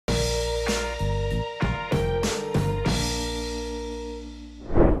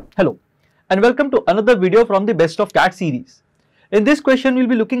Hello and welcome to another video from the Best of CAT series. In this question, we will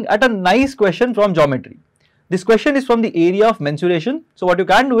be looking at a nice question from geometry. This question is from the area of mensuration. So what you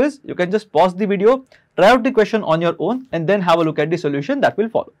can do is, you can just pause the video, try out the question on your own and then have a look at the solution that will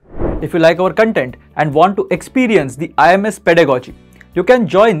follow. If you like our content and want to experience the IMS pedagogy, you can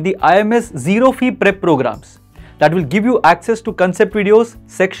join the IMS Zero Fee Prep programs that will give you access to concept videos,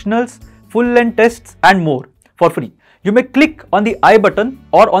 sectionals, full-length tests and more for free. You may click on the I button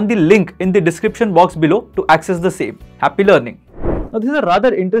or on the link in the description box below to access the same. Happy learning! Now this is a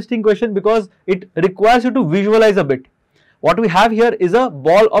rather interesting question because it requires you to visualize a bit. What we have here is a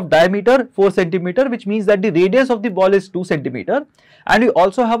ball of diameter 4 cm, which means that the radius of the ball is 2 cm, and we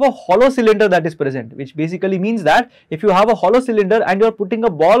also have a hollow cylinder that is present, which basically means that if you have a hollow cylinder and you are putting a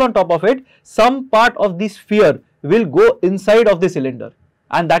ball on top of it, some part of the sphere will go inside of the cylinder.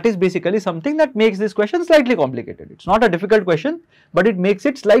 And that is basically something that makes this question slightly complicated. It's not a difficult question, but it makes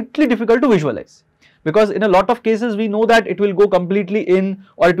it slightly difficult to visualize. Because in a lot of cases, we know that it will go completely in,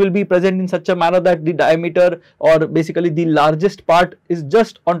 or it will be present in such a manner that the diameter or basically the largest part is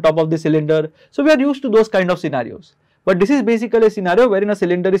just on top of the cylinder. So we are used to those kind of scenarios. But this is basically a scenario wherein a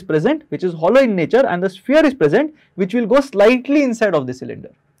cylinder is present, which is hollow in nature, and the sphere is present, which will go slightly inside of the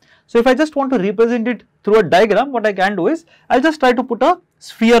cylinder. So if I just want to represent it through a diagram, what I can do is, I'll just try to put a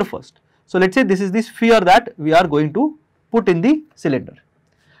sphere first. So let's say this is the sphere that we are going to put in the cylinder.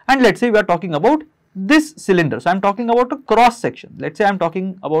 And let's say we are talking about this cylinder. So I'm talking about a cross section. Let's say I'm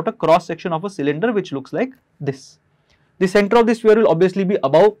talking about a cross section of a cylinder which looks like this. The center of the sphere will obviously be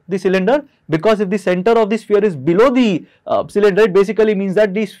above the cylinder, because if the center of the sphere is below the cylinder, it basically means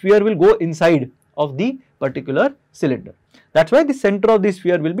that the sphere will go inside of the particular cylinder. That's why the center of the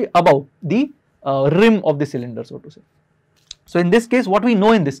sphere will be above the rim of the cylinder, so to say. So in this case, what we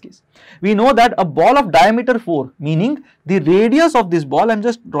know in this case? We know that a ball of diameter 4, meaning the radius of this ball, I am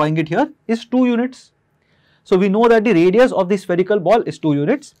just drawing it here, is 2 units. So we know that the radius of the spherical ball is 2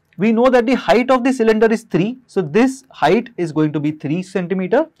 units. We know that the height of the cylinder is 3. So this height is going to be 3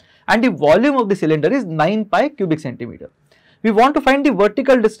 cm and the volume of the cylinder is 9 pi cubic centimeter. We want to find the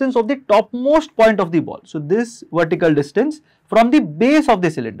vertical distance of the topmost point of the ball. So this vertical distance from the base of the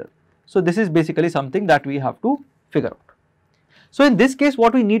cylinder. So this is basically something that we have to figure out. So in this case,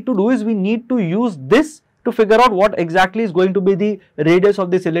 what we need to do is, we need to use this to figure out what exactly is going to be the radius of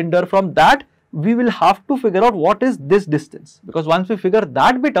the cylinder. From that, we will have to figure out what is this distance, because once we figure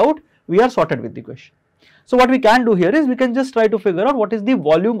that bit out, we are sorted with the question. So what we can do here is, we can just try to figure out what is the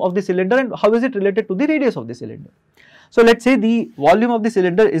volume of the cylinder and how is it related to the radius of the cylinder. So let's say the volume of the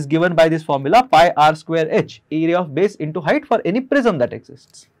cylinder is given by this formula, pi r square h, area of base into height for any prism that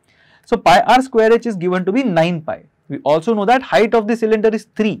exists. So pi r square h is given to be 9 pi. We also know that height of the cylinder is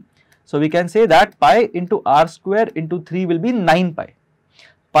 3. So we can say that pi into r square into 3 will be 9 pi.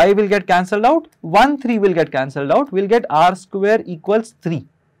 Pi will get cancelled out, 3 will get cancelled out, we will get r square equals 3.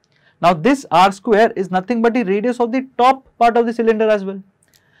 Now this r square is nothing but the radius of the top part of the cylinder as well.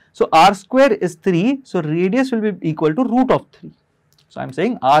 So r square is 3, so radius will be equal to root of 3. So I am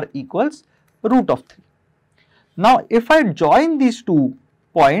saying r equals root of 3. Now if I join these 2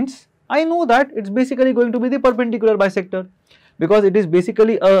 points, I know that it's basically going to be the perpendicular bisector, because it is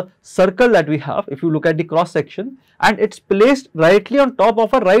basically a circle that we have. If you look at the cross section and it's placed rightly on top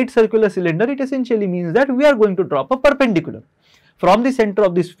of a right circular cylinder, it essentially means that we are going to drop a perpendicular from the center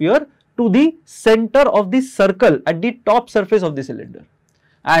of the sphere to the center of the circle at the top surface of the cylinder.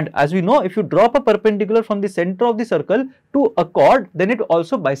 And as we know, if you drop a perpendicular from the center of the circle to a chord, then it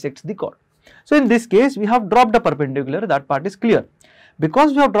also bisects the chord. So in this case, we have dropped a perpendicular, that part is clear.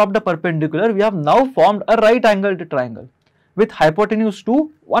 Because we have dropped a perpendicular, we have now formed a right angled triangle with hypotenuse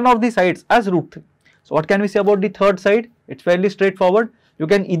to one of the sides as root 3. So what can we say about the third side? It's fairly straightforward. You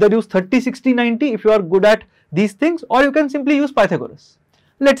can either use 30, 60, 90 if you are good at these things, or you can simply use Pythagoras.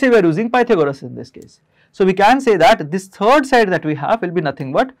 Let's say we are using Pythagoras in this case. So we can say that this third side that we have will be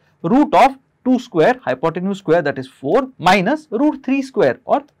nothing but root of 2 square, hypotenuse square, that is 4, minus root 3 square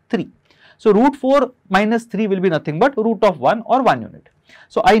or 3. So root 4 minus 3 will be nothing but root of 1 or 1 unit.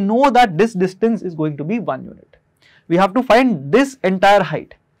 So I know that this distance is going to be 1 unit. We have to find this entire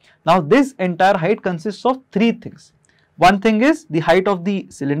height. Now this entire height consists of 3 things. One thing is the height of the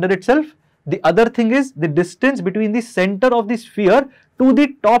cylinder itself. The other thing is the distance between the center of the sphere to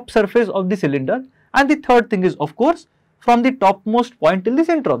the top surface of the cylinder. And the third thing is, of course, from the topmost point till the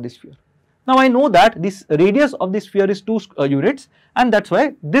center of the sphere. Now I know that this radius of the sphere is 2 units, and that's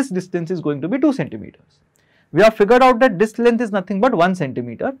why this distance is going to be 2 centimeters. We have figured out that this length is nothing but 1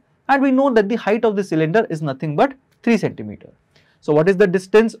 centimeter, and we know that the height of the cylinder is nothing but 3 centimeter. So what is the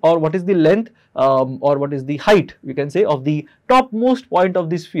distance or what is the length or what is the height, you can say, of the topmost point of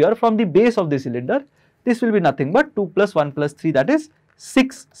the sphere from the base of the cylinder? This will be nothing but 2 plus 1 plus 3, that is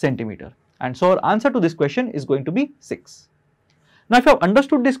 6 centimeter. And so our answer to this question is going to be 6. Now if you have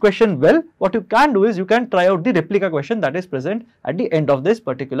understood this question well, what you can do is you can try out the replica question that is present at the end of this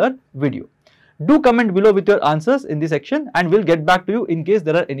particular video. Do comment below with your answers in this section and we'll get back to you in case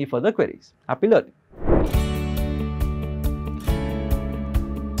there are any further queries. Happy learning.